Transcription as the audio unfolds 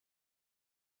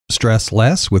Stress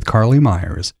Less with Carly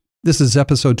Myers. This is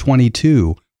episode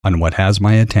 22 on What Has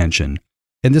My Attention.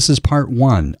 And this is part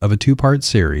 1 of a 2-part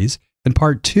series. And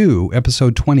part 2,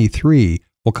 episode 23,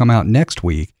 will come out next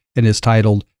week and is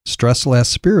titled Stress Less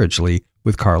Spiritually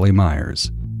with Carly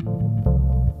Myers.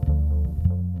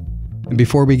 And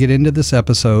before we get into this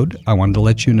episode, I wanted to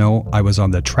let you know I was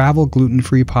on the Travel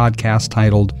Gluten-Free podcast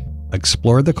titled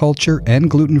Explore the Culture and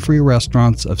Gluten-Free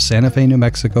Restaurants of Santa Fe, New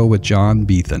Mexico with John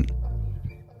Beathan.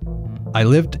 I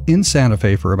lived in Santa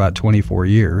Fe for about 24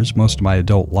 years, most of my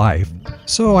adult life,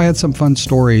 so I had some fun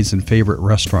stories and favorite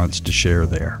restaurants to share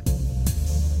there.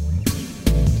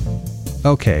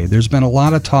 Okay, there's been a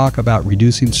lot of talk about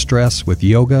reducing stress with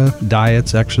yoga,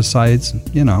 diets, exercise,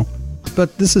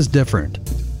 but this is different.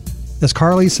 As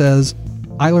Carly says,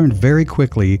 I learned very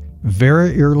quickly,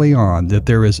 very early on, that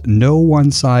there is no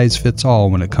one-size-fits-all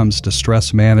when it comes to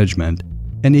stress management,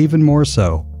 and even more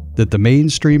so, that the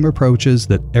mainstream approaches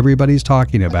that everybody's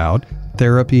talking about,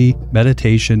 therapy,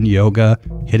 meditation, yoga,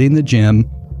 hitting the gym,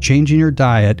 changing your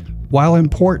diet, while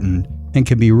important and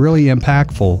can be really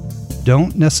impactful,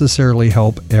 don't necessarily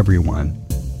help everyone.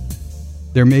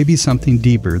 There may be something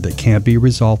deeper that can't be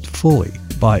resolved fully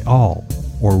by all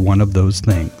or one of those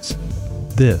things.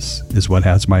 This is what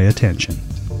has my attention.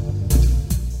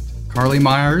 Carly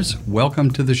Myers,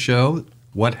 welcome to the show,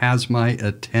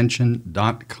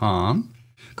 whathasmyattention.com.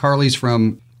 Carly's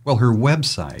from, her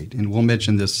website, and we'll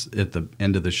mention this at the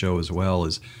end of the show as well,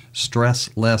 is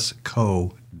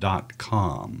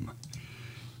stresslessco.com.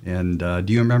 And do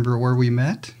you remember where we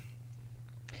met?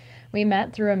 We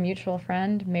met through a mutual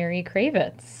friend, Mary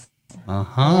Kravitz.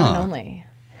 Uh-huh. The one and only.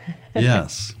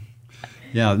 Yes.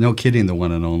 Yeah, no kidding, the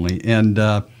one and only. And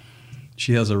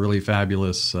she has a really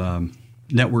fabulous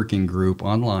networking group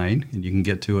online, and you can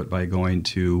get to it by going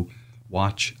to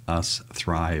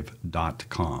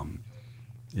watchusthrive.com.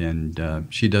 And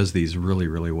she does these really,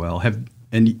 really well.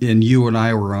 And you and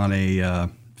I were on a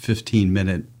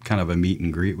 15-minute kind of a meet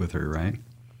and greet with her, right?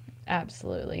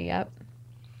 Absolutely, yep.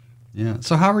 Yeah.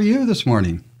 So how are you this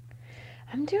morning?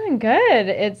 I'm doing good.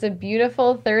 It's a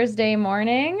beautiful Thursday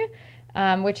morning,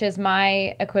 which is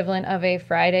my equivalent of a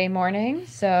Friday morning.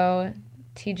 So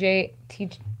I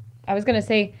was going to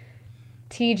say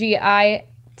TGIT.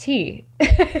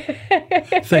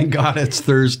 Thank God it's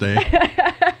Thursday.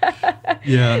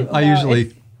 Yeah, I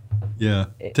usually,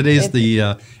 Today's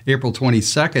the April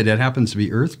 22nd. It happens to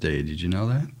be Earth Day. Did you know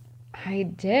that? I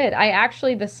did. I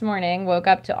actually this morning woke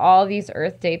up to all these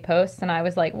Earth Day posts and I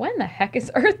was like, when the heck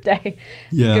is Earth Day?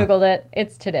 Yeah. Googled it.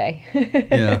 It's today.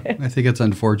 Yeah, I think it's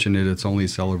unfortunate it's only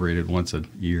celebrated once a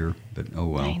year, but oh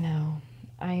well.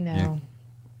 I know.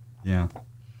 Yeah.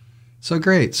 So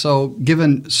great. So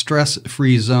given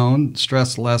stress-free zone,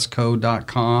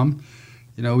 stresslessco.com,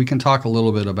 we can talk a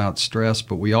little bit about stress,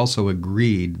 but we also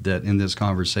agreed that in this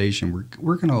conversation,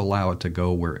 we're going to allow it to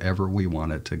go wherever we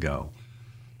want it to go.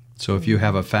 So if you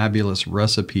have a fabulous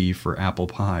recipe for apple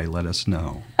pie, let us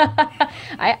know.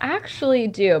 I actually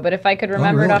do, but if I could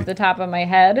remember it off the top of my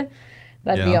head,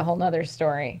 that'd be a whole nother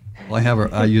story.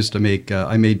 Well, I used to make,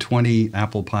 I made 20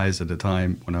 apple pies at a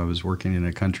time when I was working in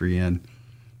a country inn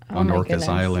on Orcas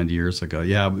Island years ago.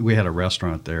 Yeah, we had a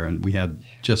restaurant there, and we had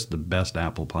just the best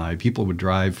apple pie. People would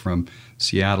drive from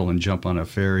Seattle and jump on a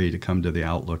ferry to come to the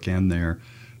Outlook Inn there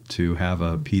to have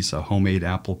a piece of homemade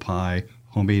apple pie,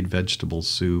 homemade vegetable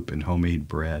soup, and homemade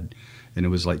bread. And it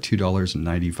was like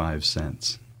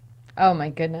 $2.95. Oh, my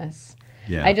goodness.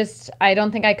 Yeah. I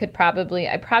don't think I probably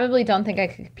don't think I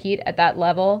could compete at that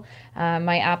level.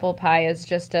 My apple pie is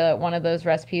just one of those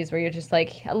recipes where you're just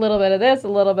like a little bit of this, a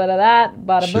little bit of that,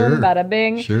 bada boom, bada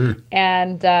bing. Sure.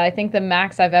 And I think the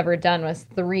max I've ever done was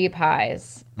 3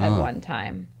 pies at one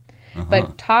time. Uh-huh.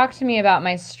 But talk to me about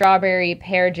my strawberry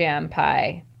pear jam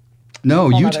pie. No,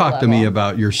 you talk to me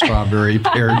about your strawberry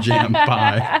pear jam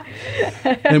pie.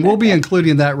 And we'll be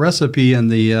including that recipe in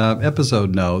the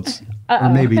episode notes. Or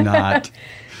maybe not.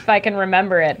 If I can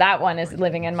remember it. That one is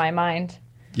living in my mind.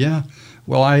 Yeah.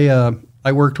 Well, I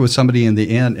worked with somebody at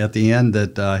the end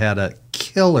that had a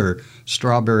killer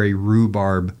strawberry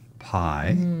rhubarb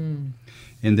pie. Mm.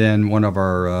 And then one of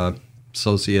our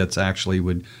associates actually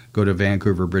would go to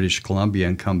Vancouver, British Columbia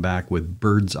and come back with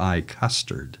bird's eye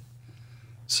custard.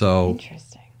 So,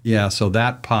 interesting. Yeah, so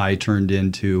that pie turned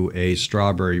into a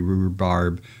strawberry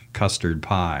rhubarb custard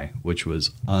pie, which was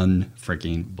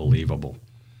unfreaking believable.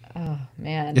 Oh,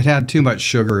 man. It had too much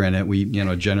sugar in it. We,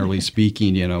 generally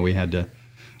speaking, we had to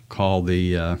call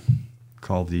the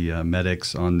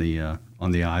medics on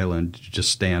the island to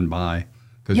just stand by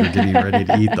because we're getting ready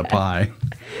to eat the pie.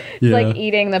 It's like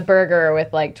eating the burger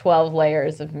with like 12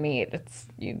 layers of meat. It's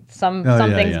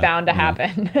something's bound to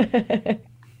happen.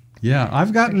 Yeah,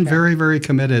 I've gotten sure. very, very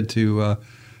committed to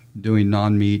doing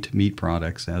meat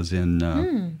products, as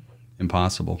in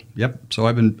Impossible. Yep. So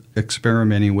I've been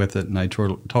experimenting with it, and I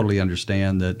totally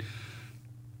understand that.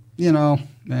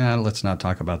 Let's not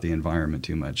talk about the environment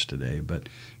too much today, but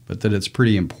that it's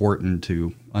pretty important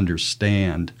to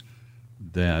understand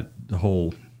that the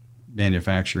whole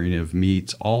manufacturing of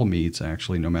meats, all meats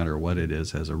actually, no matter what it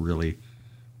is, has a really,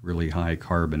 really high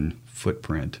carbon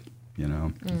footprint.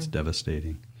 It's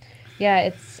devastating. Yeah,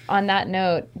 it's on that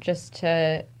note, just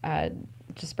to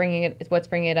what's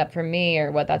bringing it up for me,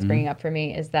 or what that's bringing up for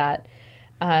me, is that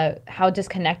how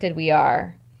disconnected we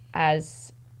are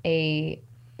as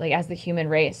as the human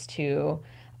race to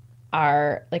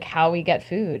our, how we get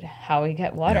food, how we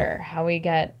get water, how we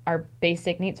get our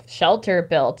basic needs, shelter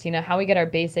built, how we get our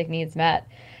basic needs met.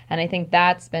 And I think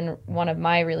that's been one of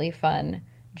my really fun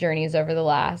journeys over the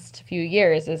last few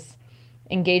years, is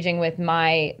engaging with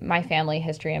my family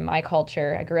history and my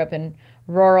culture. I grew up in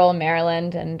rural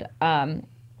Maryland, and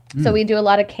so we do a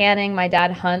lot of canning. My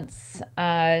dad hunts.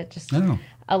 A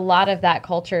lot of that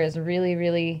culture is really,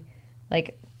 really,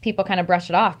 people kind of brush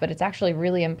it off, but it's actually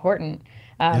really important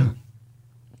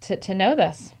to know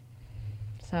this.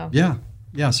 So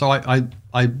So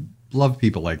I love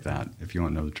people like that, if you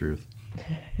want to know the truth.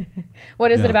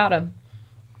 What is it about them?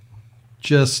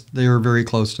 Just they're very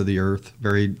close to the earth,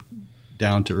 very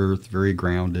down to earth, very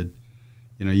grounded.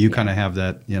 You kind of have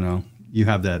that. You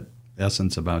have that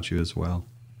essence about you as well.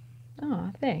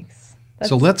 Oh, thanks.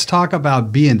 So let's talk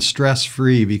about being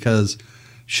stress-free, because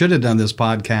should have done this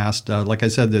podcast. Like I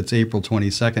said, it's April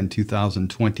 22nd,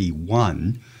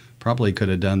 2021. Probably could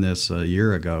have done this a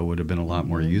year ago. Would have been a lot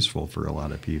more useful for a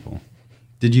lot of people.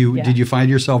 Did you find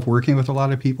yourself working with a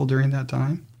lot of people during that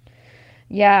time?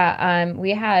 Yeah,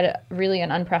 we had really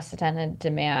an unprecedented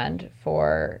demand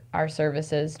for our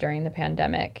services during the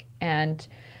pandemic. And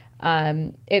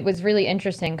it was really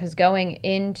interesting because going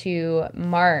into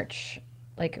March,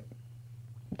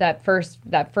 that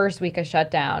first week of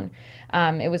shutdown,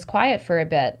 it was quiet for a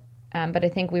bit. But I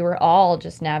think we were all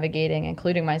just navigating,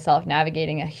 including myself,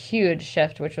 navigating a huge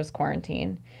shift, which was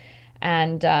quarantine.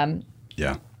 And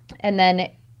and then,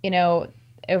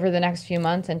 over the next few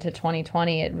months into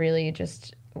 2020, it really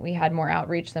we had more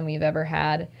outreach than we've ever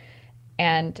had.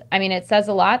 And I mean, it says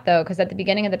a lot, though, because at the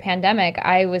beginning of the pandemic,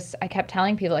 I kept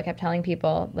telling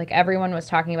people, everyone was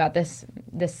talking about this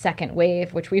second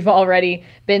wave, which we've already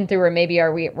been through, or maybe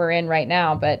we're in right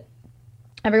now. But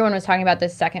everyone was talking about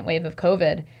this second wave of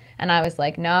COVID. And I was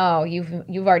like, no,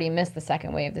 you've already missed the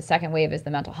second wave. The second wave is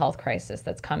the mental health crisis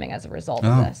that's coming as a result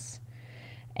of this.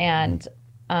 And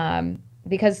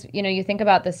because, you think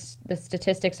about the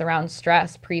statistics around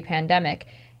stress pre-pandemic,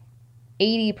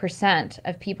 80%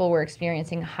 of people were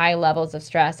experiencing high levels of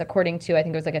stress, according to, I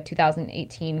think it was a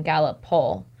 2018 Gallup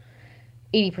poll.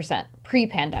 80%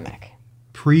 pre-pandemic.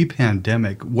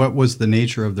 Pre-pandemic, what was the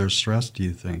nature of their stress, do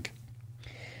you think?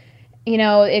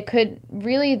 It could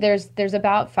really, there's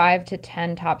about 5 to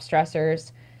 10 top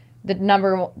stressors. The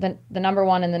number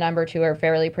one and the number two are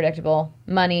fairly predictable.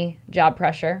 Money, job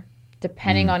pressure.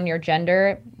 Depending on your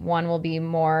gender, one will be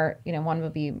more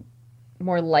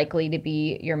likely to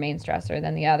be your main stressor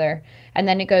than the other. And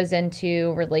then it goes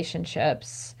into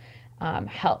relationships,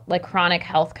 health, chronic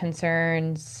health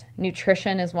concerns.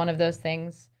 Nutrition is one of those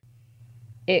things.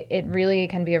 It really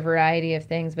can be a variety of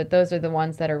things, but those are the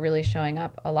ones that are really showing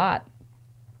up a lot,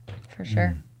 for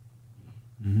sure.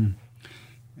 Mm-hmm.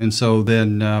 And so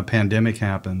then pandemic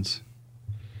happens,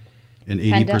 and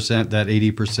 80%, that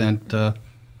 80%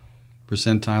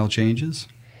 percentile changes?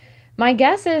 My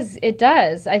guess is it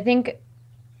does. I think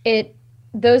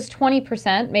those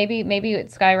 20%, maybe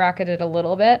it skyrocketed a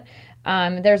little bit.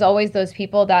 There's always those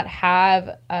people that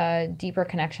have a deeper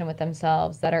connection with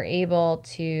themselves, that are able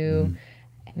to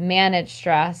manage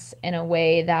stress in a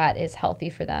way that is healthy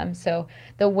for them. So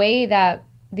the way that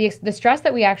the stress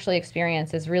that we actually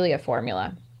experience is really a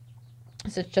formula.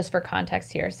 So just for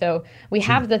context here. So we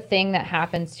have the thing that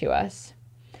happens to us,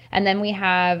 and then we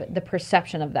have the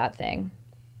perception of that thing.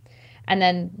 And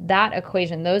then that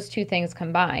equation, those two things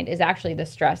combined, is actually the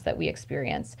stress that we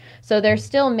experience. So there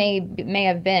still may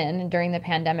have been, during the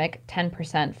pandemic,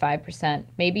 10%, 5%.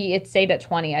 Maybe it stayed at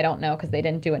 20. I don't know, because they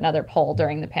didn't do another poll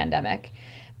during the pandemic.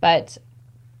 But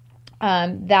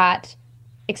that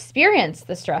experienced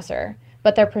the stressor,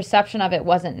 but their perception of it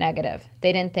wasn't negative.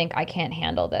 They didn't think, I can't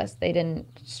handle this. They didn't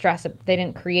stress it. They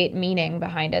didn't create meaning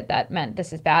behind it that meant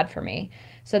this is bad for me.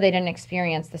 So they didn't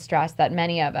experience the stress that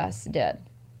many of us did.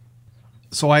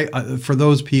 So for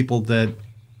those people that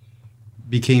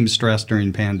became stressed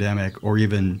during pandemic, or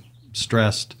even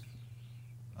stressed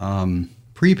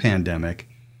pre-pandemic,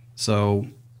 so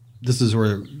this is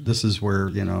where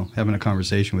having a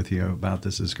conversation with you about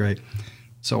this is great.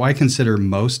 So I consider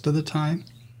most of the time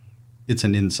it's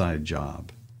an inside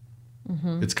job.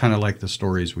 Mm-hmm. It's kind of like the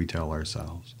stories we tell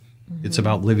ourselves. Mm-hmm. It's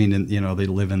about living in, they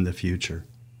live in the future.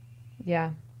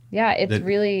 Yeah. Yeah. It's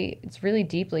really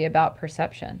deeply about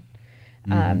perception.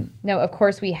 Mm-hmm. No, of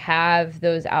course we have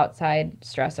those outside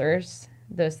stressors,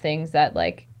 those things that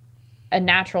like a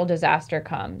natural disaster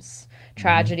comes,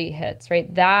 tragedy hits,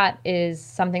 right? That is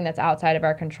something that's outside of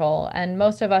our control. And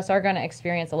most of us are going to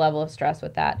experience a level of stress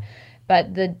with that.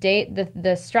 But the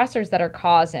stressors that are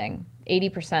causing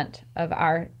 80% of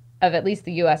at least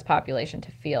the US population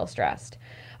to feel stressed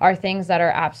are things that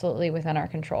are absolutely within our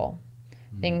control.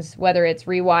 Mm-hmm. Things, whether it's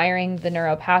rewiring the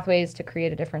neural pathways to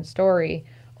create a different story,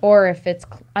 or if it's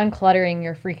uncluttering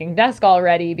your freaking desk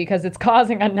already because it's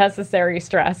causing unnecessary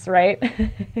stress, right?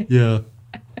 Yeah.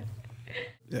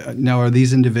 Now, are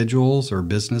these individuals or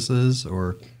businesses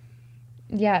or?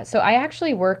 Yeah, so I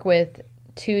actually work with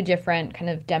two different kind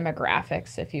of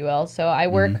demographics, if you will. So I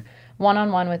work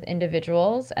one-on-one with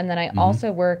individuals, and then I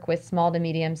also work with small to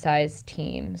medium-sized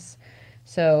teams.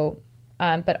 So,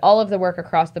 but all of the work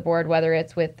across the board, whether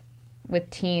it's with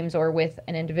teams or with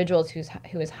an individual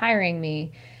who is hiring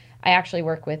me, I actually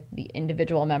work with the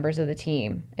individual members of the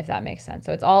team, if that makes sense.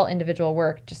 So it's all individual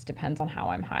work, just depends on how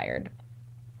I'm hired.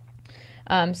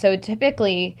 So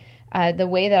typically, the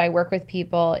way that I work with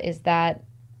people is that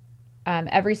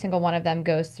every single one of them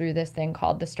goes through this thing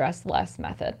called the Stress Less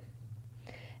method.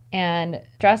 And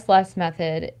Stress Less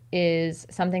method is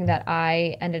something that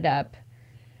I ended up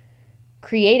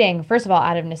creating, first of all,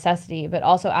 out of necessity, but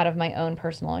also out of my own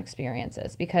personal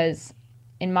experiences. Because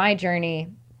in my journey,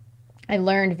 I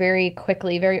learned very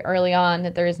quickly, very early on,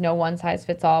 that there is no one size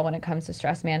fits all when it comes to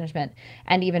stress management.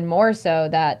 And even more so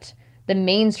that the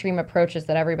mainstream approaches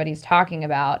that everybody's talking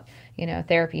about,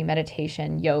 therapy,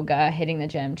 meditation, yoga, hitting the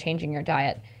gym, changing your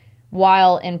diet,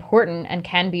 while important and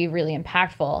can be really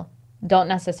impactful, don't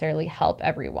necessarily help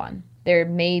everyone. There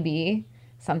may be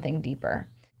something deeper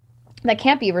that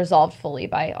can't be resolved fully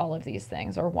by all of these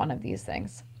things or one of these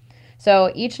things.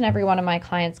 So each and every one of my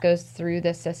clients goes through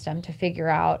this system to figure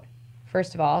out,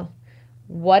 first of all,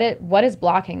 what is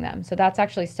blocking them. So that's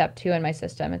actually step 2 in my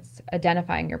system. It's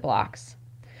identifying your blocks.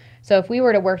 So if we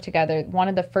were to work together, one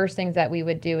of the first things that we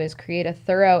would do is create a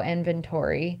thorough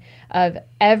inventory of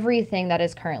everything that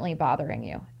is currently bothering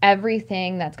you,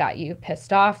 everything that's got you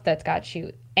pissed off, that's got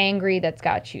you angry, that's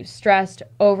got you stressed,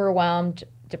 overwhelmed,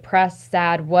 depressed,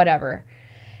 sad, whatever.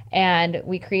 And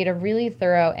we create a really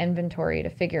thorough inventory to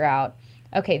figure out,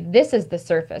 okay, this is the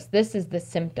surface, this is the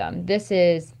symptom, this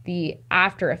is the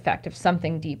after effect of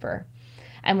something deeper.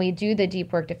 And we do the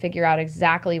deep work to figure out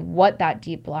exactly what that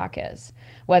deep block is,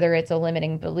 whether it's a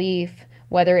limiting belief,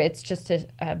 whether it's just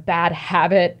a bad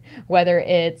habit, whether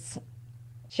it's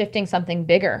shifting something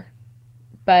bigger.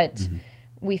 But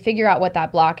we figure out what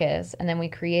that block is, and then we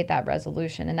create that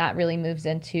resolution. And that really moves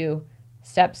into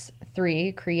steps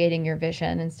 3, creating your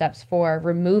vision, and steps 4,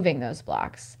 removing those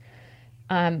blocks.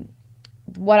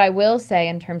 What I will say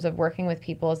in terms of working with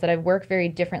people is that I work very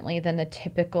differently than the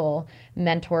typical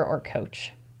mentor or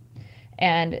coach.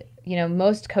 And,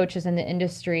 most coaches in the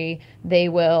industry,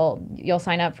 you'll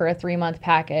sign up for a 3-month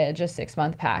package, a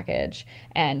 6-month package,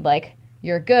 and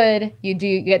you're good, you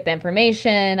get the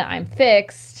information, I'm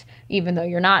fixed, even though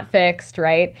you're not fixed,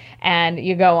 right? And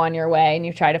you go on your way and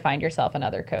you try to find yourself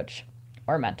another coach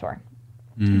or mentor.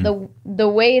 The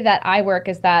way that I work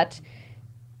is that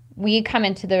we come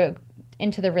into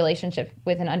the relationship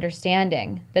with an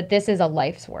understanding that this is a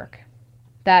life's work,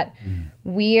 that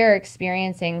we are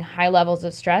experiencing high levels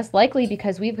of stress, likely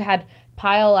because we've had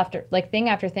thing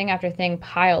after thing after thing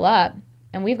pile up,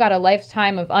 and we've got a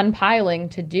lifetime of unpiling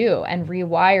to do and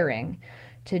rewiring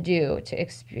to do to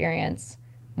experience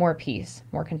more peace,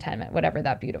 more contentment, whatever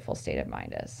that beautiful state of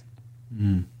mind is.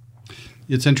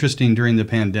 It's interesting, during the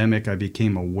pandemic, I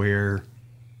became aware,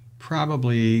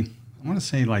 probably, I want to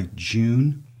say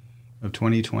June of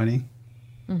 2020,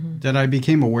 that I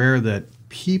became aware that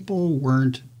people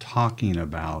weren't talking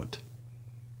about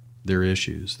their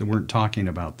issues. They weren't talking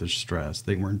about their stress.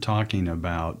 They weren't talking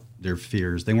about their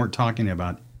fears. They weren't talking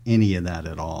about any of that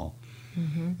at all.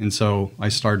 And so I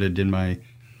started in my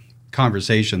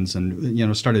conversations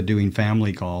and, started doing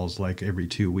family calls every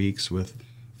 2 weeks with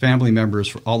family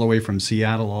members all the way from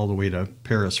Seattle all the way to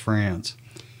Paris, France.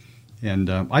 And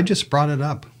I just brought it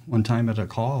up one time at a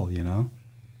call,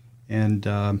 and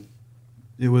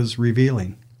it was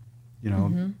revealing.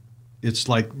 It's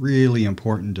really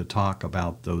important to talk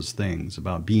about those things,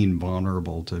 about being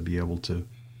vulnerable, to be able to,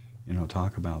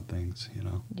 talk about things,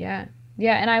 Yeah.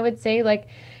 Yeah. And I would say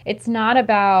it's not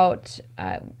about,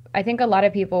 I think a lot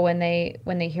of people when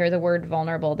they hear the word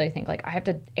vulnerable, they think like I have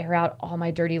to air out all my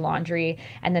dirty laundry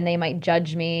and then they might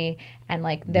judge me and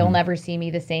like they'll never see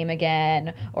me the same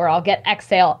again, or I'll get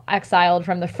exiled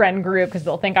from the friend group because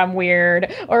they'll think I'm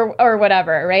weird or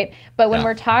whatever, right? But when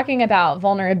we're talking about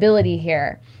vulnerability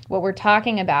here, what we're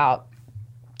talking about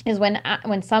is when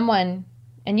someone,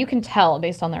 and you can tell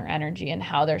based on their energy and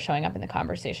how they're showing up in the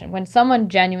conversation, when someone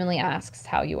genuinely asks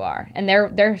how you are and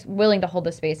they're willing to hold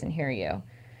the space and hear you,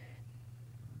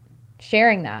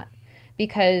 sharing that,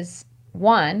 because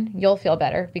one, you'll feel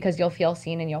better because you'll feel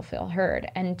seen and you'll feel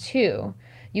heard, and two,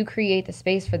 you create the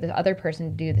space for the other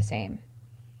person to do the same.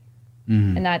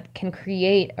 And that can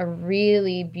create a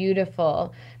really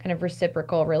beautiful kind of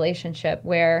reciprocal relationship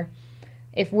where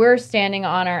if we're standing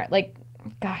on our, like,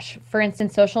 gosh, for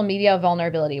instance, social media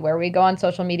vulnerability, where we go on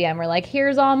social media and we're like,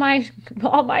 here's all my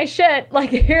shit,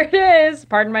 like, here it is,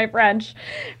 pardon my French,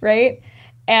 right?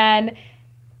 And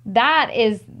that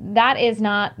is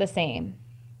not the same.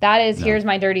 That is, no. Here's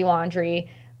my dirty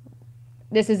laundry.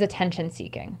 This is attention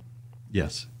seeking.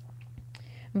 Yes.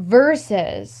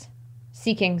 Versus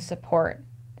seeking support.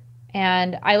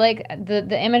 And I like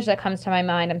the image that comes to my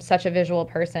mind, I'm such a visual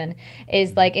person,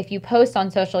 is like if you post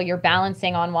on social, you're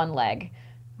balancing on one leg,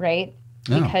 right?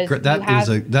 Because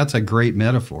that's a great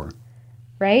metaphor.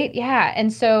 Right? Yeah.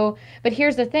 And so, but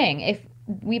here's the thing. If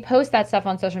we post that stuff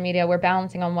on social media, we're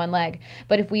balancing on one leg.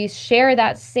 But if we share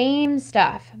that same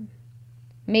stuff,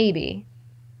 maybe,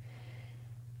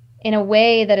 in a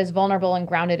way that is vulnerable and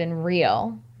grounded and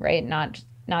real, right? Not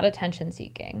attention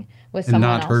seeking with someone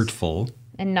else. And not hurtful.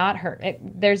 And not hurt.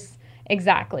 There's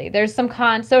some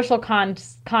social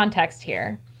context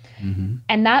here. Mm-hmm.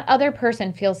 And that other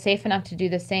person feels safe enough to do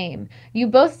the same. You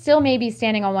both still may be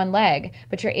standing on one leg,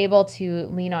 but you're able to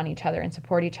lean on each other and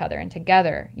support each other. And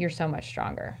together, you're so much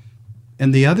stronger.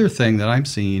 And the other thing that I'm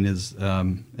seeing is,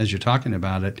 as you're talking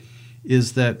about it,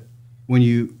 is that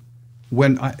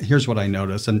here's what I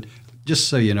notice. And just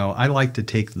so you know, I like to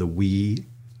take the we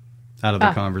out of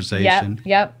the conversation.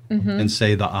 Yep. Mm-hmm. And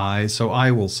say the I. So I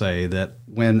will say that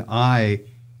when I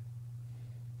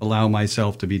allow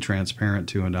myself to be transparent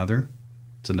to another,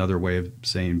 it's another way of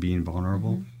saying being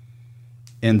vulnerable, mm-hmm.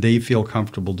 and they feel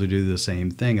comfortable to do the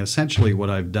same thing. Essentially what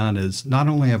I've done is not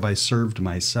only have I served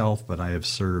myself, but I have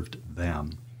served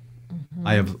them. Mm-hmm.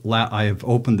 I have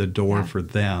opened the door for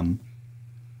them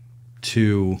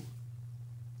to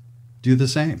do the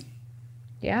same.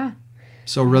 Yeah.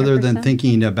 So rather 100%. Than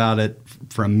thinking about it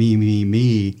from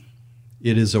me,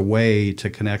 it is a way to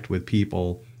connect with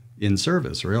people in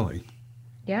service, really.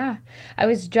 Yeah. I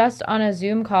was just on a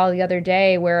Zoom call the other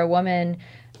day where a woman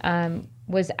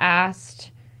was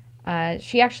asked,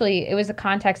 it was a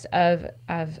context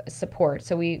of support.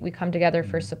 So we come together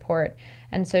for support.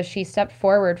 And so she stepped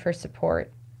forward for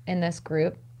support in this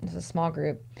group. It's a small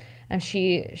group. And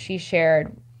she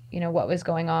shared, what was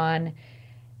going on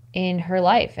in her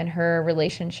life and her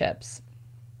relationships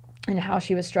and how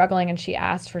she was struggling, and she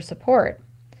asked for support.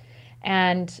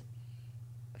 And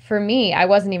for me, I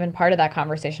wasn't even part of that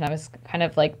conversation. I was kind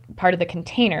of like part of the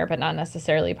container, but not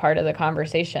necessarily part of the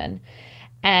conversation.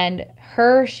 And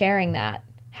her sharing that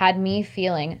had me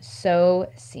feeling so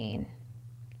seen.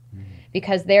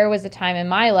 Because there was a time in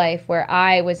my life where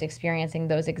I was experiencing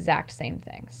those exact same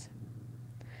things.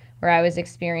 Where I was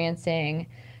experiencing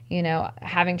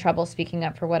having trouble speaking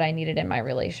up for what I needed in my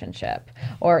relationship,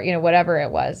 or, whatever it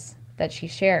was that she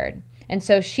shared. And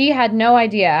so she had no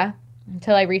idea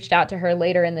until I reached out to her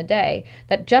later in the day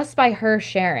that just by her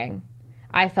sharing,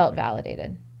 I felt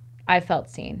validated. I felt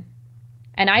seen.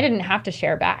 And I didn't have to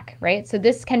share back, right? So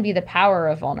this can be the power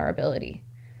of vulnerability.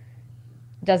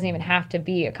 It doesn't even have to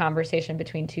be a conversation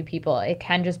between two people. It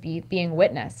can just be being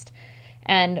witnessed.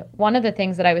 And one of the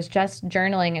things that I was just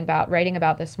journaling about, writing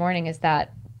about this morning, is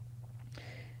that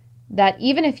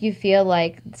even if you feel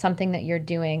like something that you're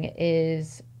doing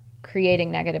is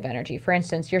creating negative energy, for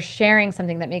instance, you're sharing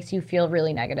something that makes you feel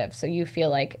really negative, so you feel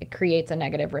like it creates a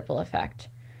negative ripple effect.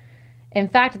 In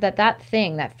fact, that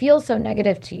thing that feels so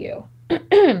negative to you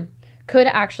could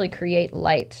actually create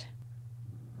light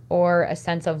or a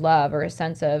sense of love or a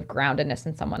sense of groundedness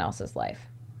in someone else's life.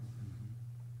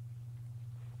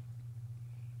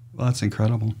 Well, that's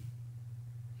incredible.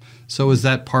 So is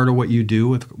that part of what you do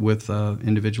with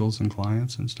individuals and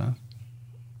clients and stuff?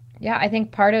 Yeah, I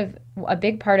think a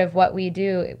big part of what we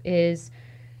do is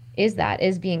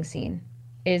being seen,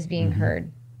 is being mm-hmm. heard.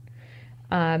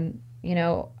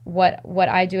 What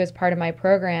I do as part of my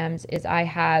programs is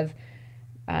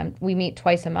we meet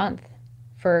twice a month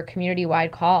for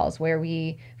community-wide calls where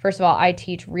first of all, I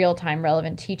teach real-time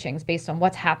relevant teachings based on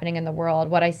what's happening in the world,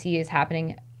 what I see is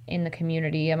happening in the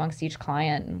community amongst each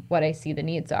client and what I see the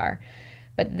needs are.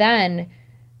 But then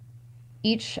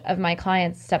each of my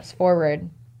clients steps forward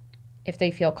if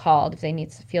they feel called, if they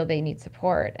feel they need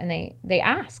support, and they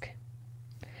ask.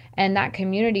 And that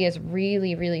community is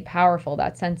really, really powerful.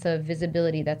 That sense of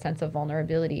visibility, that sense of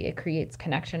vulnerability, it creates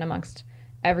connection amongst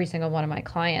every single one of my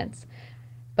clients.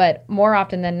 But more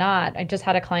often than not, I just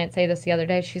had a client say this the other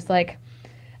day. She's like,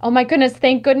 oh my goodness,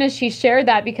 thank goodness she shared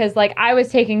that, because like I was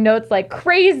taking notes like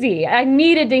crazy. I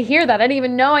needed to hear that. I didn't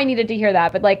even know I needed to hear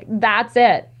that, but like that's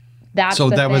it. That's so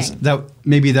the that thing. was that.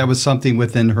 Maybe that was something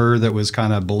within her that was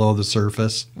kind of below the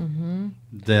surface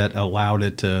that allowed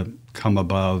it to come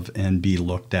above and be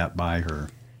looked at by her.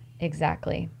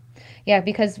 Exactly. Yeah,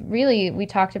 because really we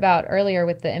talked about earlier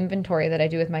with the inventory that I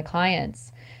do with my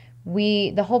clients.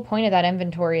 The whole point of that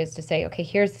inventory is to say, okay,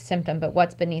 here's the symptom, but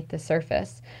what's beneath the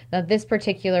surface? Now, this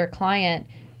particular client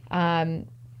hadn't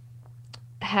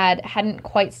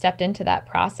quite stepped into that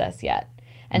process yet.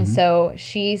 And so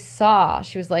she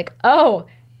was like, oh,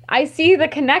 I see the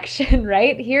connection,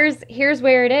 right? Here's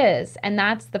where it is. And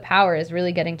that's the power, is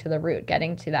really getting to the root,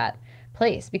 getting to that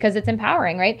place, because it's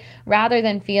empowering, right? Rather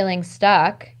than feeling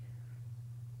stuck,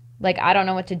 like I don't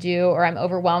know what to do, or I'm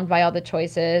overwhelmed by all the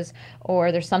choices,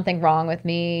 or there's something wrong with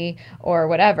me, or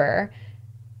whatever.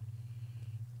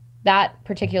 That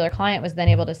particular client was then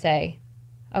able to say,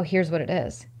 oh, here's what it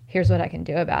is. Here's what I can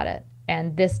do about it.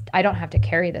 And I don't have to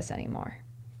carry this anymore.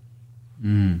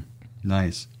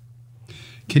 Nice.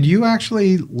 Could you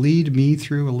actually lead me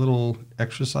through a little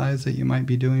exercise that you might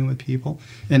be doing with people?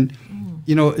 And,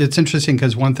 it's interesting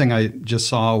because one thing I just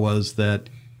saw was that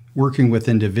working with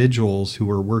individuals who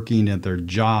are working at their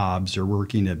jobs or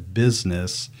working at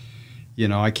business,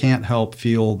 I can't help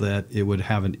feel that it would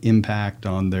have an impact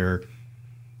on the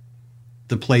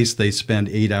place they spend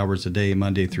 8 hours a day,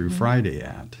 Monday through Friday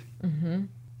at.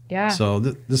 Yeah. So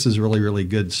this is really, really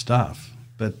good stuff.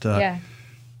 But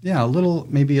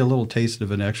maybe a little taste of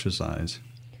an exercise.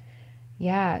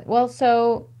 Yeah. Well,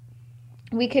 so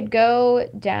we could go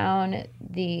down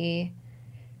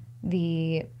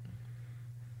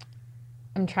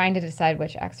I'm trying to decide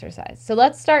which exercise. So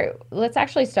let's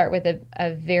actually start with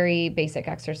a very basic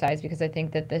exercise, because I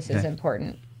think that this is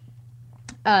important.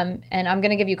 And I'm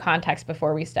going to give you context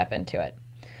before we step into it.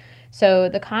 So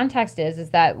the context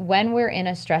is that when we're in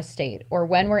a stress state, or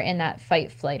when we're in that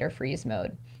fight, flight, or freeze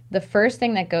mode, the first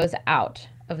thing that goes out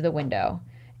of the window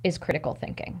is critical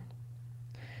thinking.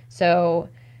 So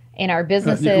in our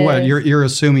businesses... You're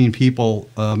assuming people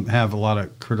have a lot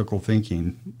of critical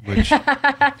thinking, which...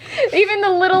 Even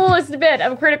the littlest bit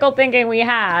of critical thinking we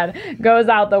had goes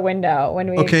out the window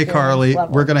when we... Okay, Carly,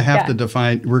 we're going to have to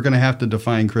define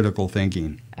critical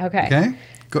thinking. Okay?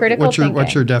 Thinking.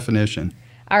 What's your definition?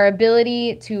 Our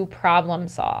ability to problem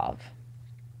solve.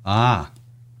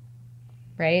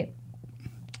 Right?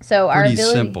 So our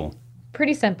ability...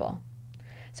 Pretty simple.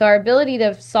 So our ability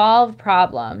to solve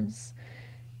problems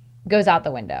goes out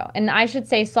the window. And I should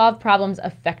say solve problems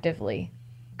effectively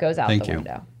goes out the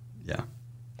window. Yeah.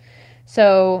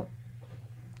 So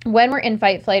when we're in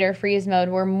fight, flight, or freeze mode,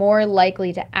 we're more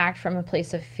likely to act from a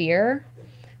place of fear.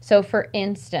 So for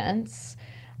instance,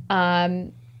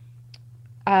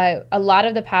 a lot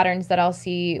of the patterns that I'll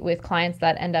see with clients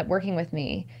that end up working with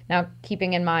me, now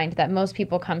keeping in mind that most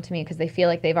people come to me because they feel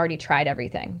like they've already tried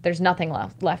everything. There's nothing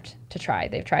left to try.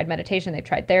 They've tried meditation, they've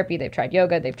tried therapy, they've tried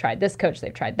yoga, they've tried this coach,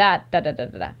 they've tried that,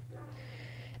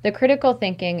 The critical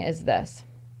thinking is this,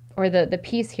 or the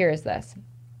piece here is this,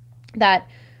 that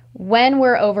when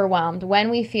we're overwhelmed, when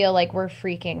we feel like we're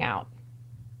freaking out,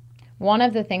 one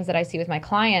of the things that I see with my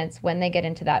clients when they get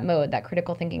into that mode, that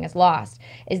critical thinking is lost,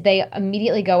 is they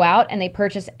immediately go out and they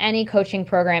purchase any coaching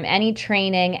program, any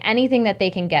training, anything that they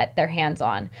can get their hands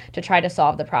on to try to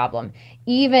solve the problem,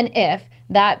 even if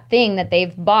that thing that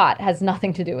they've bought has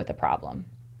nothing to do with the problem.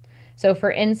 So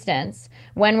for instance,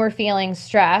 when we're feeling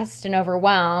stressed and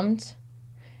overwhelmed,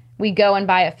 we go and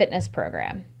buy a fitness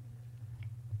program.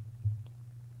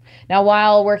 Now,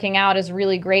 while working out is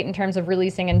really great in terms of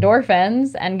releasing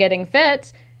endorphins and getting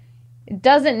fit, it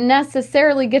doesn't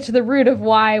necessarily get to the root of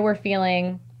why we're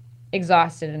feeling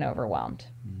exhausted and overwhelmed,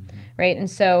 right? And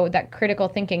so that critical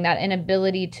thinking, that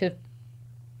inability to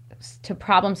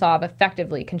problem solve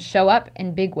effectively can show up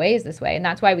in big ways this way. And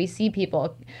that's why we see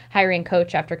people hiring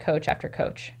coach after coach after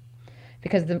coach,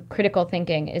 because the critical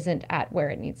thinking isn't at where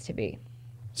it needs to be.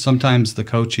 Sometimes the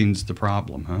coaching's the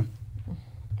problem, huh?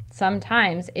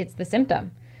 Sometimes it's the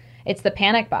symptom. It's the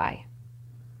panic buy.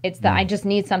 It's the I just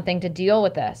need something to deal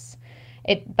with this.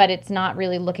 But it's not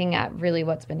really looking at really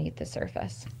what's beneath the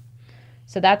surface.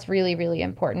 So that's really, really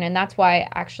important. And that's why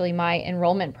actually my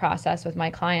enrollment process with my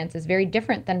clients is very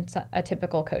different than a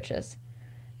typical coach's,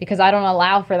 because I don't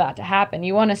allow for that to happen.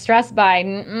 You want to stress by,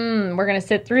 we're going to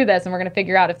sit through this and we're going to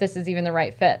figure out if this is even the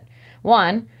right fit.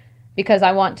 One, because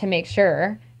I want to make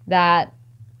sure that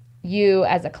you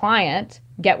as a client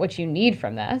get what you need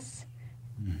from this.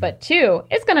 But two,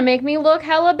 it's going to make me look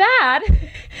hella bad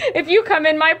if you come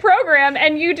in my program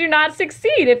and you do not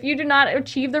succeed, if you do not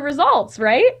achieve the results,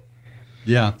 right?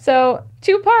 Yeah. So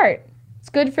two-part. It's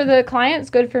good for the client,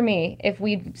 it's good for me if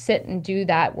we sit and do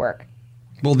that work.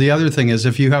 Well, the other thing is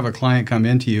if you have a client come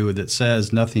into you that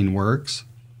says nothing works,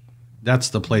 that's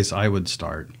the place I would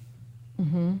start.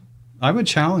 Mm-hmm. I would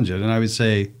challenge it and I would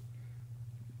say,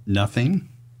 nothing?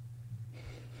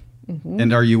 Mm-hmm.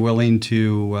 And are you willing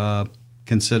to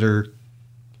consider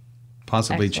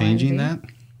possibly X, changing Y, and that?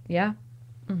 Yeah.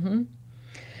 Mm-hmm.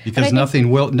 Because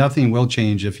nothing will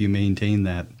change if you maintain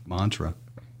that mantra.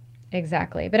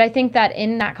 Exactly. But I think that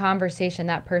in that conversation,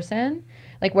 that person,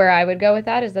 like where I would go with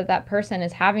that is that person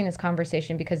is having this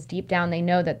conversation because deep down they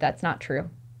know that that's not true.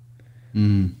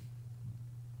 Mm.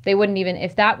 They wouldn't even,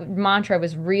 if that mantra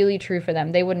was really true for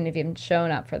them, they wouldn't have even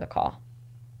shown up for the call.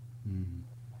 Mm.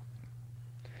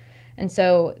 And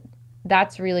so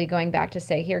that's really going back to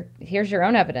say, here's your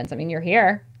own evidence. I mean, you're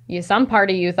here. Some part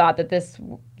of you thought that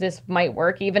this might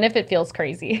work, even if it feels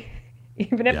crazy,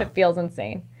 even if it feels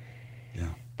insane. Yeah.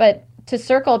 But to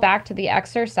circle back to the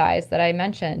exercise that I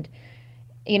mentioned,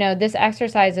 this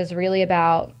exercise is really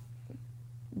about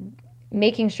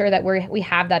making sure that we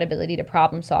have that ability to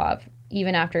problem solve,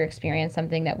 even after experience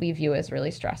something that we view as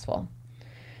really stressful.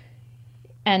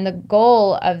 And the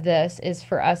goal of this is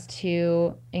for us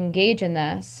to engage in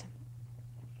this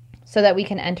so that we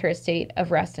can enter a state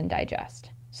of rest and digest,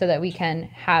 so that we can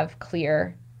have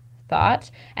clear thought.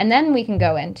 And then we can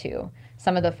go into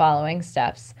some of the following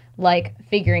steps, like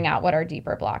figuring out what our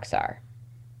deeper blocks are.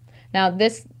 Now,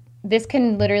 this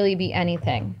can literally be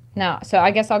anything. Now, so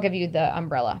I guess I'll give you the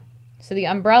umbrella. So the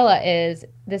umbrella is,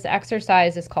 this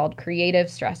exercise is called creative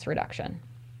stress reduction.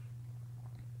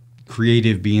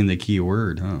 Creative being the key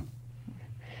word, huh?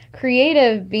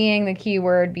 Creative being the key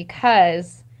word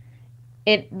because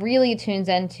it really tunes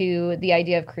into the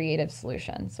idea of creative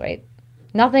solutions, right?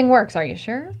 Nothing works. Are you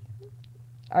sure?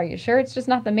 Are you sure it's just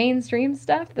not the mainstream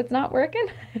stuff that's not working?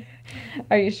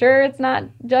 Are you sure it's not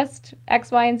just X,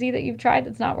 Y, and Z that you've tried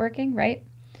that's not working, right?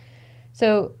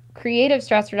 So creative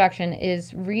stress reduction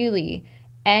is really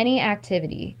any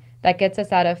activity that gets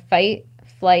us out of fight,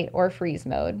 flight, or freeze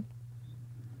mode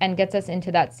and gets us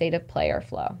into that state of play or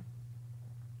flow.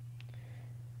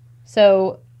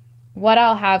 So what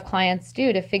I'll have clients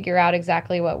do to figure out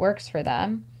exactly what works for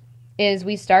them is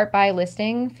we start by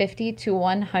listing 50 to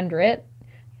 100,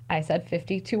 I said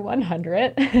 50 to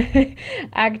 100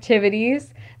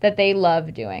 activities that they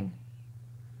love doing.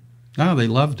 Oh, they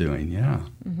love doing, yeah.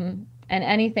 Mm-hmm. And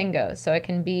anything goes. So it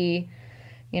can be,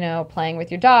 playing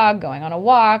with your dog, going on a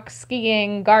walk,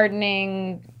 skiing,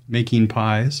 gardening. Making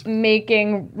pies.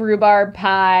 Making rhubarb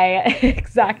pie.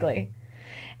 Exactly.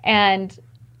 And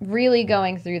really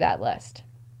going through that list.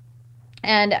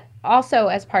 And also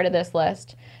as part of this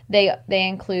list, they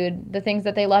include the things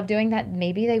that they love doing that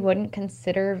maybe they wouldn't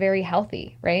consider very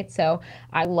healthy, right? So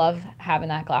I love having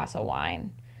that glass of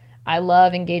wine. I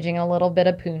love engaging in a little bit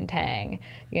of poontang,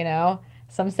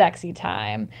 some sexy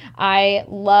time. I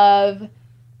love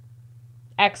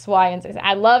X, Y, and Z.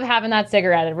 I love having that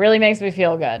cigarette. It really makes me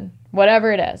feel good.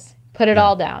 Whatever it is, put it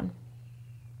all down.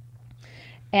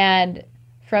 And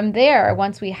from there,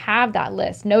 once we have that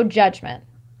list, no judgment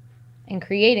in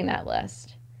creating that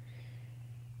list,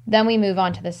 then we move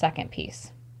on to the second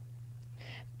piece.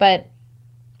 But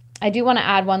I do want to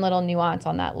add one little nuance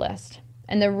on that list.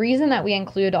 And the reason that we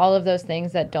include all of those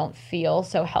things that don't feel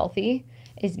so healthy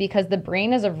is because the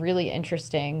brain is a really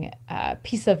interesting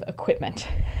piece of equipment,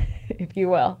 if you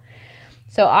will.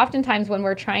 So oftentimes when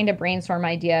we're trying to brainstorm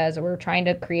ideas or we're trying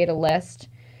to create a list,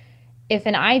 if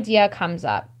an idea comes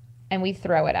up and we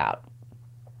throw it out,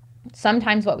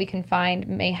 sometimes what we can find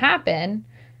may happen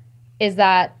is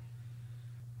that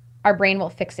our brain will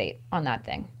fixate on that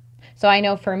thing. So I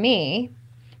know for me,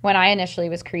 when I initially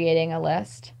was creating a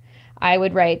list, I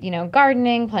would write,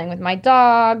 gardening, playing with my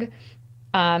dog,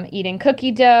 eating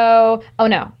cookie dough. Oh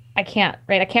no, I can't,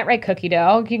 right? I can't write cookie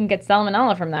dough. You can get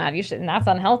salmonella from that. And that's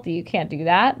unhealthy. You can't do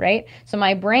that, right? So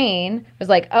my brain was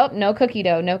like, oh, no cookie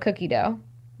dough, no cookie dough.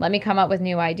 Let me come up with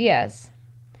new ideas.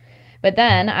 But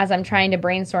then as I'm trying to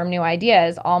brainstorm new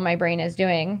ideas, all my brain is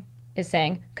doing is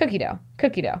saying cookie dough,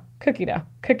 cookie dough, cookie dough,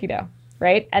 cookie dough,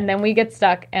 right? And then we get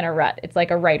stuck in a rut. It's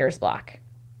like a writer's block.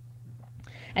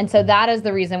 And so that is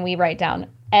the reason we write down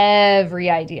every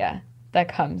idea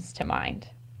that comes to mind.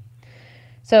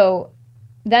 So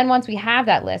then once we have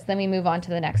that list, then we move on to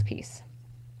the next piece.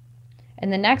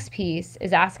 And the next piece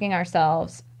is asking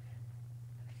ourselves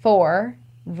 4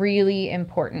 really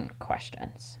important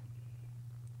questions.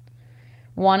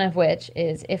 One of which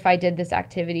is, if I did this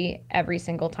activity every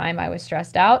single time I was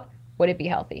stressed out, would it be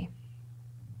healthy?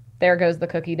 There goes the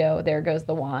cookie dough. There goes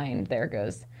the wine. There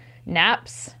goes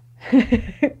naps.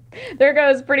 There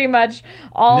goes pretty much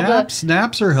all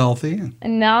naps are healthy.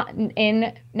 Now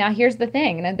here's the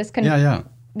thing. Now this can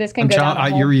go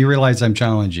down you realize I'm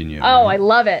challenging you. Oh, right? I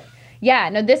love it. Yeah,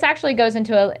 no, this actually goes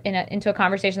into a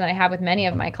conversation that I have with many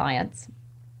of my clients,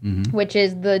 which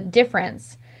is the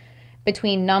difference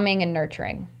between numbing and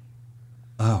nurturing.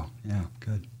 Oh, yeah,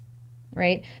 good.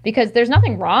 Right? Because there's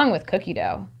nothing wrong with cookie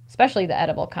dough, especially the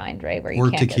edible kind, right? Where you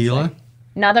can't tequila? Get sick.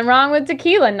 Nothing wrong with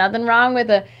tequila. Nothing wrong with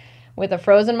a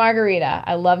frozen margarita.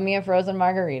 I love me a frozen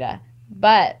margarita.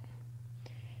 But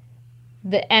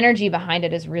the energy behind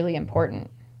it is really important.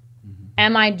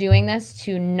 Am I doing this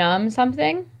to numb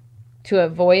something? To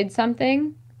avoid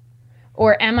something?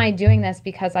 Or am I doing this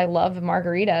because I love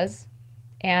margaritas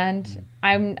and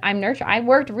I'm nurtured? I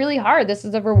worked really hard. This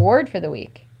is a reward for the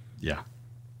week. Yeah.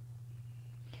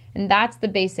 And that's the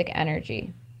basic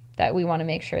energy that we want to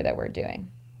make sure that we're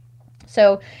doing.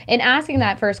 So in asking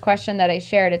that first question that I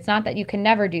shared, it's not that you can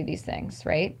never do these things,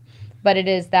 right? But it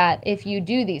is that if you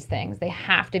do these things, they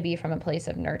have to be from a place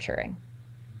of nurturing.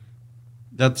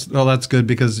 That's good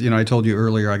because, I told you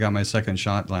earlier I got my second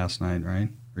shot last night, right?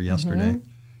 Or yesterday.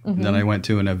 And then I went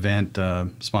to an event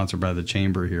sponsored by the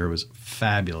Chamber here. It was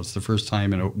fabulous. The first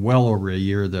time in well over a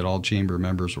year that all Chamber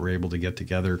members were able to get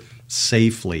together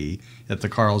safely at the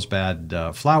Carlsbad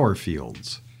flower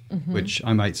fields, which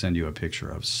I might send you a picture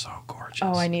of. So gorgeous.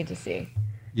 Oh, I need to see.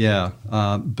 Yeah.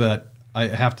 But I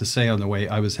have to say on the way,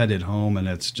 I was headed home and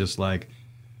it's just like,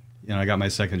 I got my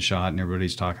second shot and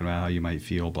everybody's talking about how you might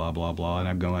feel, blah, blah, blah. And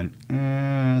I'm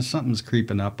going, something's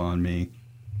creeping up on me.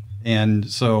 And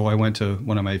so I went to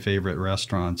one of my favorite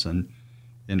restaurants and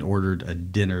ordered a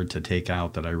dinner to take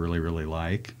out that I really, really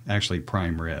like, actually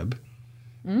prime rib.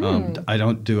 I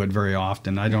don't do it very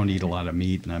often. I don't eat a lot of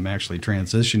meat, and I'm actually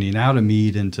transitioning out of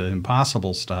meat into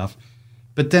impossible stuff.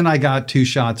 But then I got 2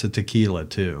 shots of tequila,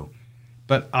 too.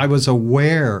 But I was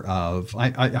aware of,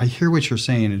 I hear what you're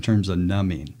saying in terms of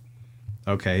numbing.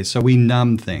 Okay, so we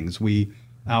numb things.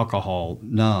 Alcohol,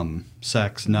 numb,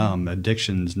 sex, numb,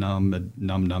 addictions, numb.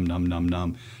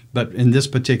 But in this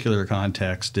particular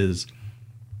context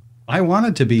I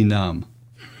wanted to be numb.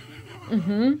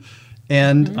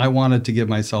 And I wanted to give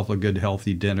myself a good,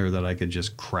 healthy dinner that I could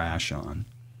just crash on.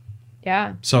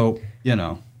 Yeah. So,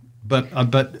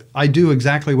 but I do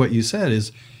exactly what you said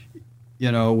is,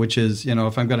 which is,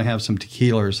 if I'm going to have some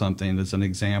tequila or something, as an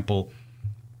example,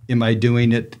 am I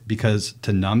doing it because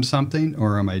to numb something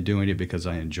or am I doing it because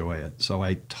I enjoy it? So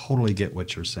I totally get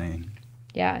what you're saying.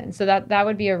 Yeah. And so that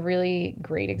would be a really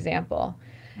great example.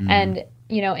 And,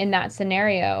 in that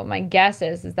scenario, my guess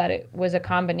is that it was a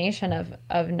combination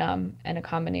of numb and a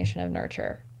combination of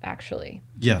nurture, actually.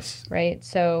 Yes. Right.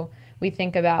 So we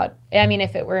think about,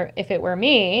 if it were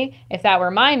me, if that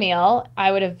were my meal,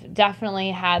 I would have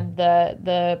definitely had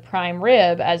the prime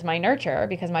rib as my nurture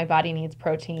because my body needs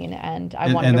protein and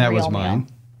I wanted a real meal. And that was mine.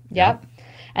 Yep.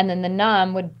 And then the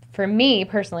numb would, for me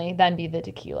personally, then be the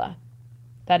tequila.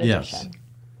 That addition.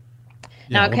 Yes.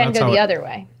 Now it can go the other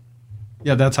way.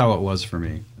 Yeah, that's how it was for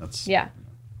me. Yeah.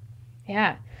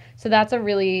 So that's a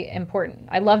really important.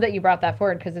 I love that you brought that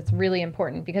forward because it's really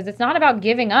important because it's not about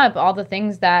giving up all the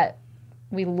things that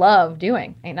we love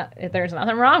doing. There's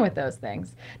nothing wrong with those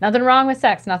things. Nothing wrong with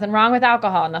sex, nothing wrong with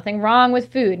alcohol, nothing wrong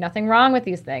with food, nothing wrong with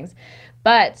these things.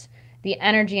 But the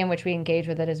energy in which we engage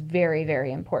with it is very,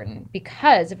 very important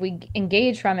because if we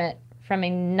engage from it from a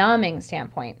numbing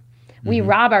standpoint, we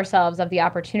rob ourselves of the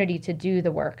opportunity to do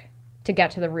the work, to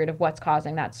get to the root of what's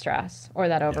causing that stress or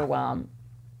that overwhelm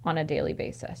on a daily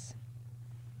basis,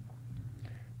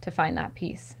 to find that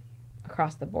peace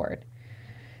across the board.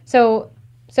 So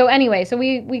anyway,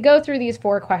 we go through these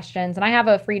 4 questions, and I have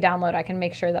a free download. I can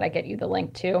make sure that I get you the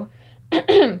link to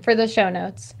for the show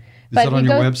notes. Is that on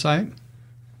your website?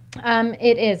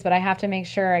 It is, but I have to make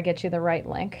sure I get you the right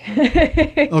link.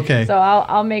 Okay. So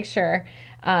I'll make sure.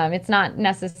 It's not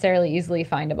necessarily easily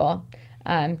findable,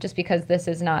 just because this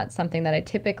is not something that I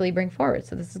typically bring forward.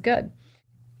 So this is good.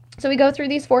 So we go through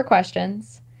these 4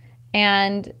 questions,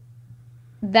 and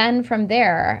then from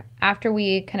there, after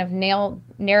we kind of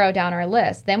narrow down our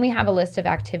list, then we have a list of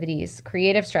activities,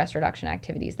 creative stress reduction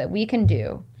activities that we can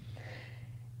do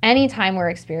anytime we're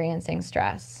experiencing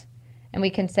stress. And we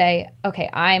can say, okay,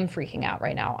 I'm freaking out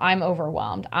right now. I'm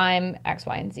overwhelmed. I'm X,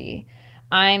 Y, and Z.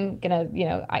 I'm going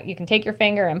to, you can take your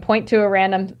finger and point to a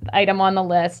random item on the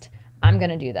list. I'm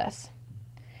going to do this.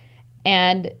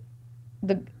 And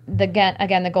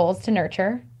the goal is to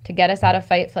nurture, to get us out of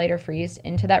fight, flight, or freeze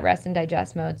into that rest and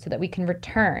digest mode so that we can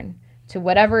return to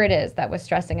whatever it is that was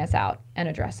stressing us out and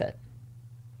address it.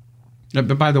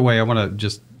 But by the way, I want to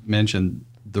just mention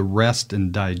the rest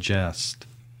and digest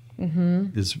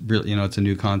is really, it's a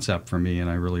new concept for me, and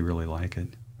I really, really like it.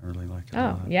 I really like it a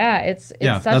lot. Yeah, it's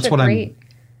such a great...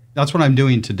 That's what I'm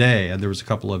doing today. There was a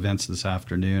couple of events this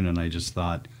afternoon, and I just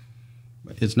thought,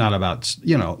 it's not about,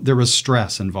 there was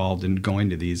stress involved in going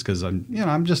to these because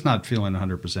I'm just not feeling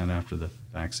 100% after the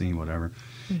vaccine, whatever.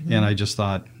 Mm-hmm. And I just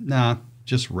thought,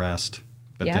 just rest.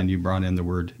 But then you brought in the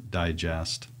word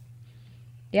digest.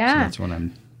 Yeah. So that's what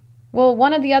I'm... Well,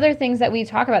 one of the other things that we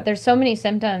talk about, there's so many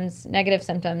symptoms, negative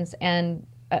symptoms, and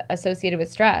associated with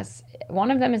stress.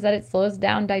 One of them is that it slows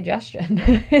down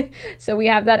digestion. So we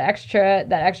have that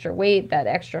extra weight, that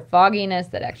extra fogginess,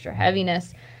 that extra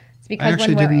heaviness. It's because I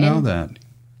actually didn't know that.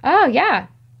 Oh, yeah.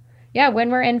 Yeah, when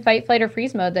we're in fight, flight, or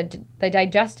freeze mode, the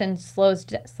digestion slows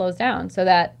down so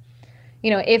that,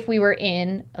 if we were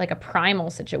in like a primal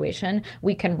situation,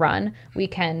 we can run, we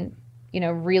can,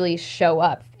 really show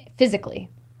up physically.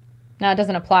 Now, it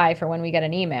doesn't apply for when we get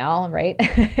an email, right?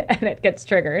 And it gets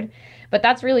triggered. But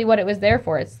that's really what it was there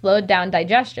for. It slowed down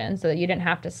digestion so that you didn't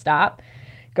have to stop,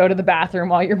 go to the bathroom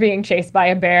while you're being chased by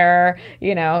a bear,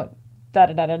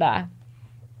 da-da-da-da-da.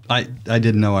 I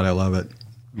didn't know it. I love it.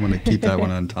 I want to keep that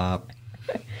one on top.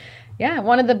 Yeah,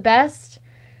 one of the best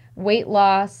weight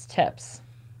loss tips.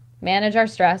 Manage our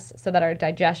stress so that our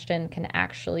digestion can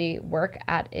actually work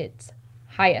at its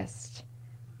highest,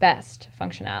 best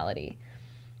functionality.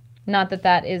 Not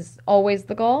that is always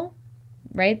the goal,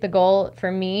 right? The goal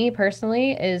for me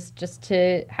personally is just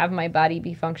to have my body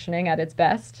be functioning at its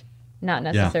best, not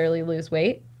necessarily lose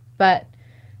weight. But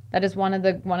that is one of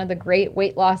the great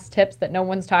weight loss tips that no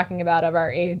one's talking about of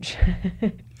our age.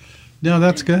 No,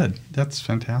 that's good. That's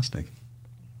fantastic.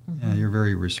 Mm-hmm. Yeah, you're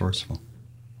very resourceful.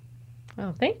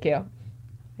 Oh, thank you.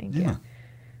 Thank you.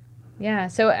 Yeah,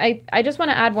 so I just want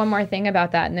to add one more thing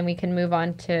about that, and then we can move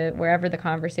on to wherever the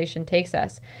conversation takes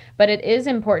us. But it is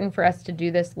important for us to do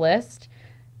this list,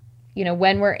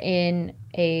 when we're in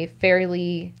a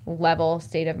fairly level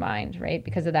state of mind, right?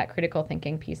 Because of that critical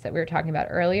thinking piece that we were talking about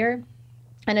earlier.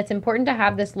 And it's important to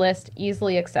have this list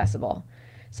easily accessible.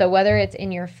 So whether it's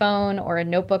in your phone or a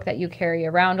notebook that you carry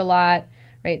around a lot,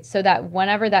 right? So that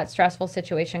whenever that stressful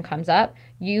situation comes up,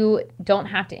 you don't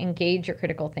have to engage your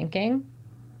critical thinking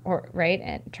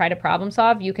and try to problem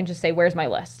solve. You can just say, where's my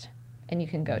list? And you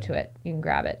can go to it, you can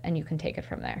grab it, and you can take it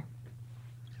from there.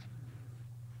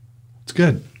 It's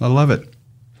good. I love it.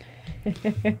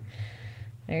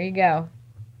 There you go.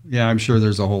 Yeah, I'm sure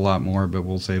there's a whole lot more, but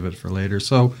we'll save it for later.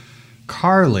 So,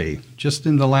 Carly, just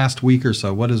in the last week or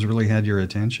so, what has really had your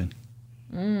attention?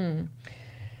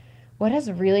 What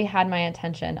has really had my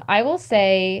attention? I will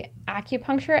say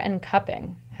acupuncture and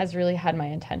cupping has really had my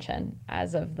attention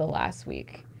as of the last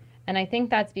week. And I think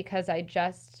that's because I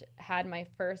just had my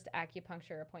first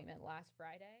acupuncture appointment last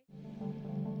Friday.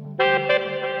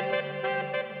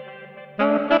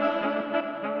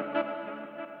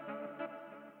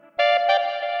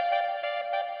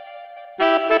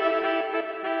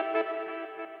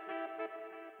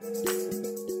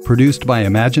 Produced by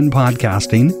Imagine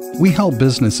Podcasting, we help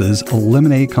businesses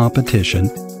eliminate competition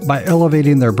by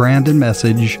elevating their brand and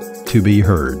message to be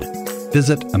heard.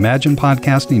 Visit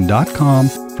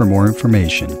imaginepodcasting.com for more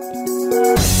information.